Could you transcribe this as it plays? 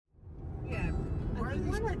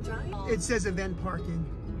It says event parking.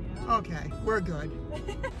 Okay, we're good.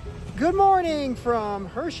 Good morning from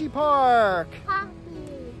Hersheypark.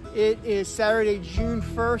 It is Saturday, June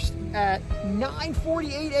 1st at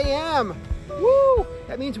 9:48 a.m. Woo!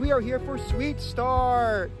 That means we are here for Sweet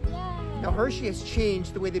Start. Now Hershey has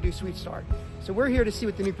changed the way they do Sweet Start. So we're here to see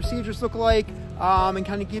what the new procedures look like and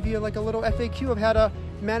kind of give you like a little FAQ of how to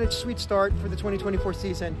manage Sweet Start for the 2024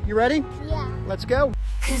 season. You ready? Yeah. Let's go.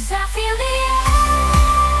 'Cause I feel the air.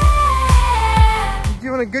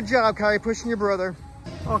 You're doing a good job, Kyrie, pushing your brother.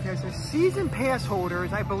 Okay, so season pass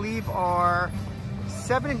holders, I believe, are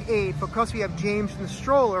 7 and 8. Because we have James in the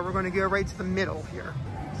stroller, we're going to go right to the middle here.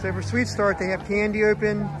 So for Sweet Start, they have Candy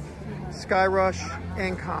Open, SKYRUSH,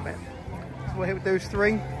 and Comet. So we'll hit with those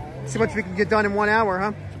three. See how much we can get done in 1 hour,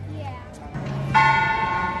 huh? Yeah.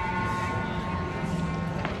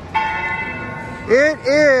 It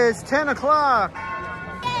is 10 o'clock.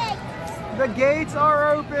 The gates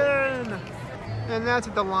are open. And that's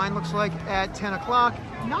what the line looks like at 10 o'clock.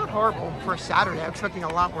 Not horrible for a Saturday. I'm expecting a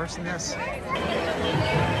lot worse than this.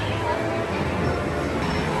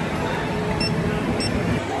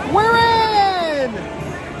 We're in!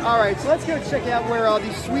 All right, so let's go check out where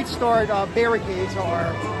these Sweet Start barricades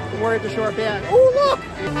are. We're at the short band. Oh, look!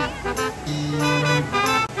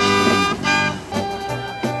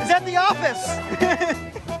 Is that the office?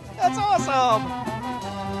 That's awesome.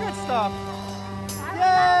 Good stuff.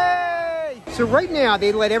 Yay! So right now,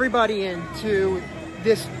 they let everybody into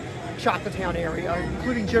this Chocolate area,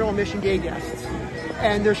 including general admission day guests.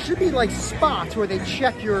 And there should be like spots where they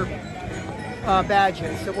check your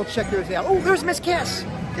badges. So we'll check those out. Oh, there's Miss Kiss.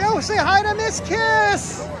 Go say hi to Miss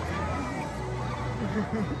Kiss.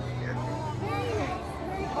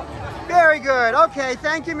 Very good. Okay,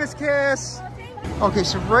 thank you, Miss Kiss. Okay,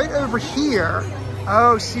 so right over here.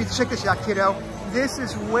 Oh, see, check this out, kiddo. This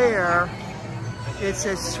is where it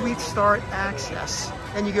says Sweet Start Access.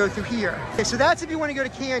 And you go through here. Okay, so that's if you want to go to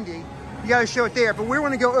Candy. You got to show it there. But we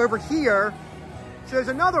want to go over here. So there's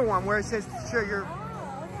another one where it says show your.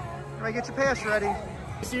 All right, get your pass ready.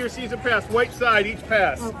 See your season pass, white side, each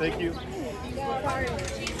pass. Thank you.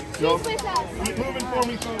 So, keep moving for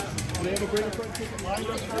me, folks. They have a great front ticket lined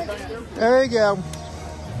up back there. There you go.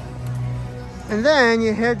 And then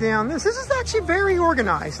you head down this. This is actually very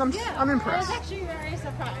organized. I'm impressed. I was actually very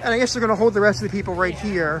surprised. And I guess they're going to hold the rest of the people right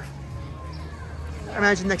here. I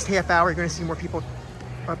imagine next half hour you're going to see more people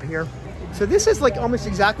up here. So this is like almost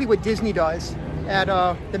exactly what Disney does at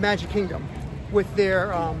the Magic Kingdom with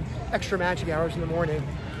their extra magic hours in the morning.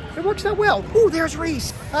 It works out well. Ooh, there's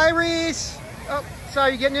Reese. Hi, Reese. Oh,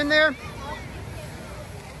 sorry, you getting in there?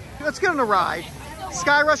 Let's get on a ride.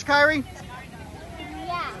 SKYRUSH, Kyrie?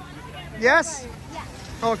 Yeah. Yes? Yeah.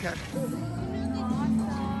 Okay.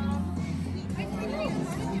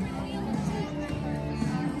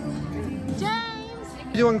 James!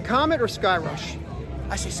 You doing Comet or SKYRUSH?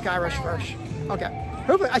 I say SKYRUSH first. Okay.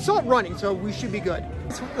 Hopefully, I saw it running, so we should be good.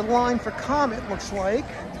 That's what the line for Comet looks like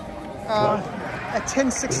at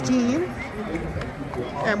 10:16.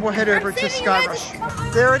 And we'll head over to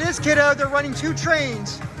SKYRUSH. There it is, kiddo. They're running 2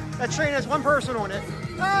 trains. That train has 1 person on it.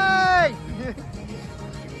 Hey!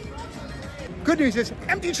 Good news is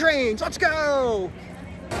empty trains. Let's go!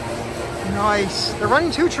 Nice. They're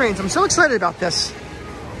running 2 trains. I'm so excited about this.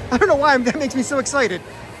 I don't know why that makes me so excited.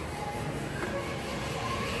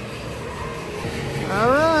 All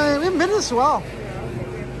right, we haven't been in this in a while.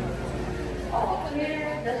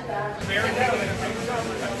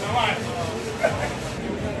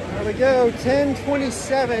 There we go,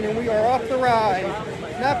 10:27, and we are off the ride.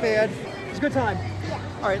 Not bad. It's a good time.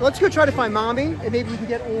 All right, let's go try to find Mommy, and maybe we can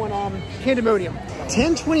get on Candymonium.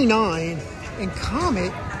 10:29, and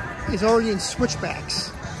Comet is already in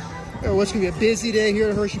switchbacks. Oh, it's gonna be a busy day here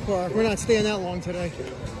at Hersheypark. We're not staying that long today.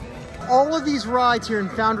 All of these rides here in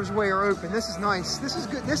Founder's Way are open. This is nice. This is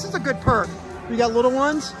good. This is a good perk. We got little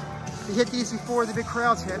ones. You hit these before the big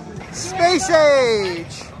crowds hit. Space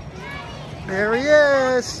Age. There he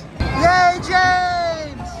is. Yay,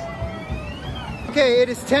 James! Okay, it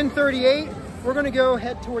is 10:38. We're gonna go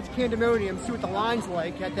head towards Candymonium, see what the line's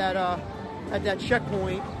like at that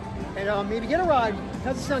checkpoint, and maybe get a ride.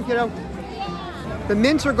 How's it sound, kiddo? The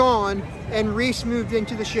mints are gone, and Reese moved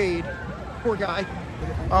into the shade. Poor guy.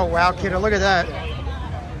 Oh, wow, kiddo, look at that.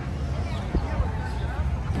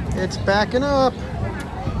 It's backing up.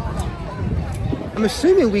 I'm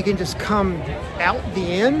assuming we can just come out the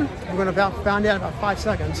inn. We're going to find out in about 5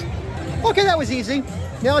 seconds. Okay, that was easy.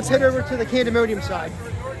 Now let's head over to the Candymonium side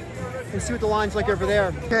and see what the line's like over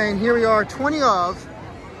there. Okay, and here we are, 20 of,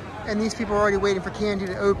 and these people are already waiting for Candy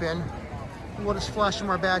to open. We'll just flash them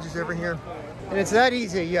our badges over here. And it's that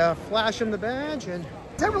easy. Flash them the badge and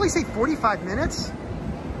Does that really say 45 minutes?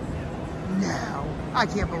 No, I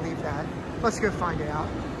can't believe that. Let's go find out.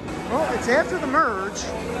 Well, it's after the merge.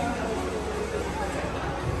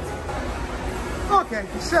 Okay,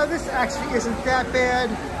 so this actually isn't that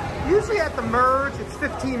bad. Usually at the merge, it's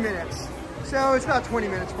 15 minutes. So it's about 20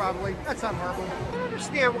 minutes probably. That's not horrible. I don't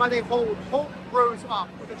understand why they hold rows up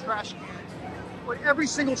with the trash cans on every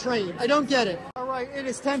single train. I don't get it. All right, it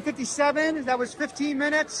is 10:57. That was 15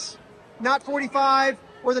 minutes, not 45,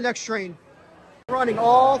 or the next train. Running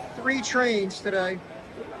all 3 trains today.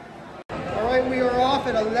 All right, we are off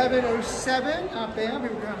at 11:07. Not bad. We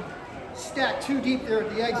were going to stack 2 deep there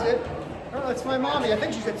at the exit. Oh, that's my mommy. I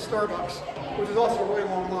think she's at Starbucks, which is also a really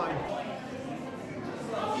long line.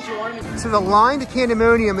 So the line to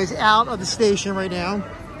Candymonium is out of the station right now.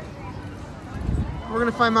 We're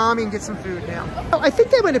gonna find mommy and get some food now. I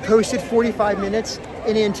think they might have posted 45 minutes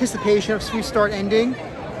in anticipation of Sweet Start ending,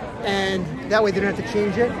 and that way they don't have to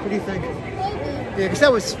change it. What do you think? Yeah, because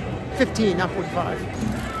that was 15, not 45.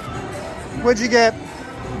 What'd you get?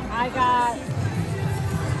 I got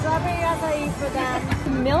strawberry acai for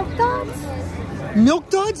them. Milk duds? Milk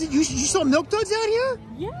duds? You saw milk duds out here?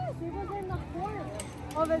 Yes, it was in the corner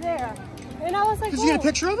over there. And I was like, Did you get a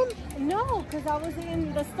picture of them? No, because I was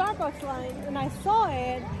in the Starbucks line and I saw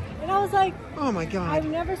it. And I was like, oh my God. I've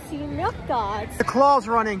never seen milk duds. The claw's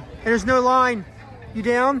running and there's no line. You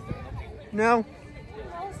down? No?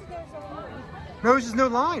 No, there's no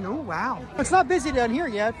line. Oh, wow. It's not busy down here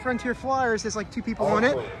yet. Frontier Flyers, there's like 2 people on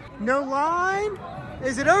it. No line?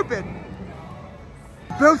 Is it open?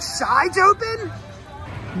 Both sides open?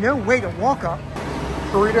 No way to walk up.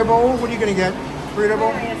 Burrito bowl? What are you gonna get? Burrito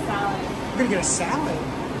bowl? You're gonna get a salad.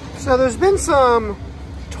 So there's been some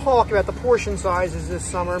talk about the portion sizes this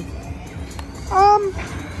summer.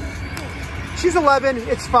 She's 11,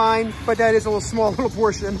 it's fine, but that is a little small little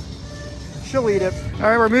portion. She'll eat it. All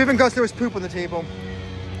right, we're moving because there was poop on the table.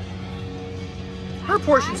 Her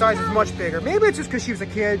portion size is much bigger. Maybe it's just because she was a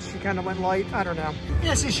kid. She kind of went light. I don't know.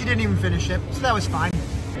 Yeah, see, she didn't even finish it, so that was fine.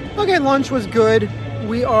 Okay, lunch was good.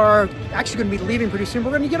 We are actually going to be leaving pretty soon.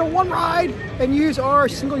 We're going to get a 1 ride and use our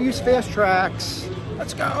single-use fast tracks.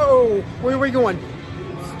 Let's go. Where are we going?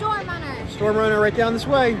 Storm Runner. Storm Runner right down this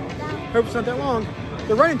way. Hope it's not that long.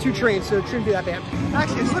 They're running 2 trains, so it shouldn't be that bad.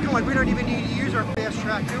 Actually, it's looking like we don't even need to use our fast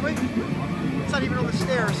track, do we? It's not even on the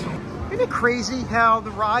stairs. Isn't it crazy how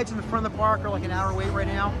the rides in the front of the park are like an hour wait right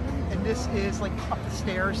now? And this is like up the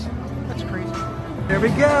stairs. That's crazy. There we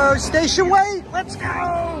go. Station wait. Let's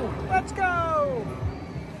go. Let's go.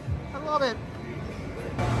 I love it.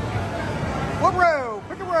 What row?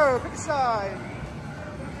 Pick a row. Pick a side.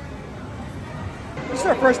 This is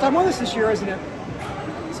our first time on this year, isn't it?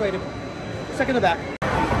 Excited. Second to back.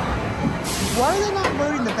 Why are they not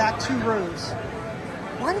loading the back 2 rows?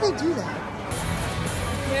 Why do they do that?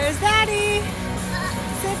 Here's Daddy.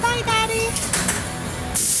 Say bye, Daddy.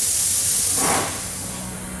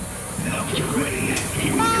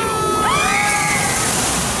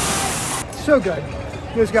 So good.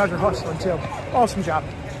 Those guys are hustling too. Awesome job.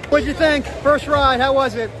 What'd you think? First ride, how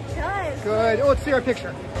was it? Good. Good. Oh, let's see our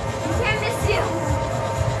picture. I miss you.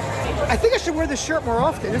 I think I should wear this shirt more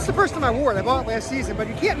often. It's the first time I wore it. I bought it last season, but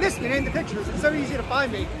you can't miss me in the pictures. It's so easy to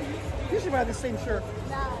find me. You should wear the same shirt.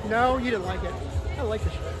 No. No, you didn't like it. I like the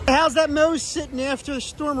shirt. How's that Moe's sitting after the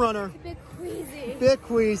Storm Runner? A bit queasy. Bit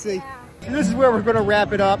queasy. Yeah. So this is where we're going to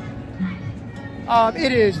wrap it up.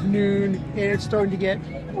 It is noon and it's starting to get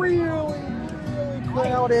really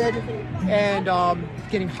crowded and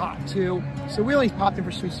getting hot too. So we only popped in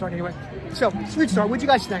for Sweet Start anyway. So Sweet Start, what'd you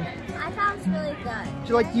guys think? I thought it was really good. Did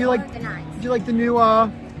you like the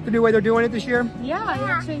new way they're doing it this year? Yeah, I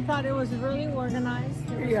actually thought it was really organized.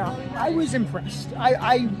 Yeah, I was impressed.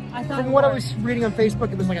 I from what I was reading on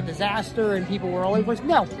Facebook, it was like a disaster and people were all over the place.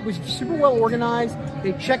 No, it was super well organized.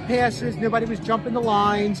 They checked passes. Nobody was jumping the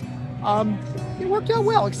lines. It worked out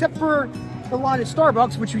well, except for the line at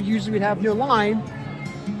Starbucks, which we usually would have no line.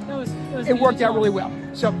 It worked out really well.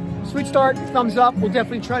 So Sweet Start, thumbs up. We'll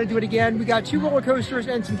definitely try to do it again. We got 2 roller coasters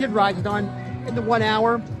and some kid rides done in the 1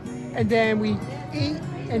 hour. And then we ate,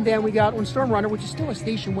 and then we got on Storm Runner, which is still a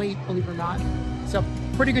station wait, believe it or not. So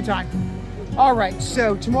pretty good time. All right,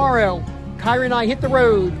 so tomorrow, Kyra and I hit the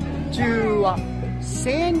road to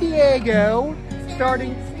San Diego,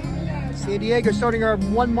 starting our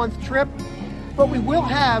 1-month trip. But we will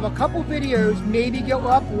have a couple videos maybe go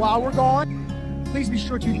up while we're gone. Please be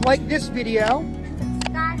sure to like this video.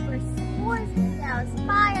 Subscribe for more videos.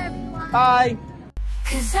 Bye, everyone. Bye.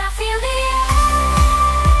 'Cause I feel the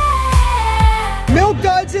air. Milk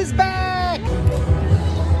Duds is back.